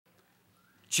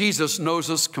Jesus knows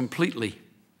us completely.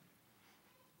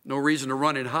 No reason to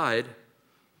run and hide.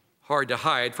 Hard to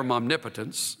hide from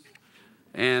omnipotence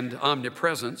and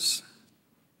omnipresence,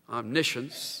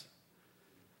 omniscience.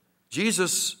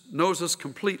 Jesus knows us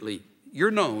completely.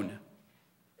 You're known.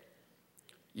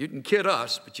 You can kid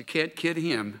us, but you can't kid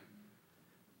him.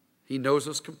 He knows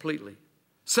us completely.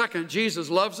 Second, Jesus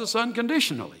loves us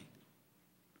unconditionally.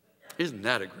 Isn't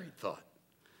that a great thought?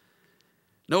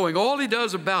 Knowing all he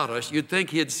does about us, you'd think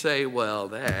he'd say, well,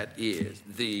 that is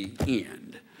the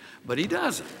end. But he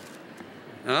doesn't.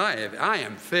 I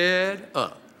am fed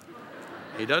up.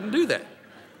 He doesn't do that.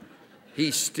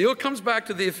 He still comes back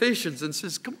to the Ephesians and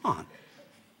says, come on.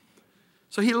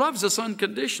 So he loves us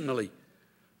unconditionally.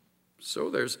 So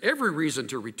there's every reason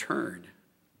to return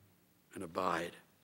and abide.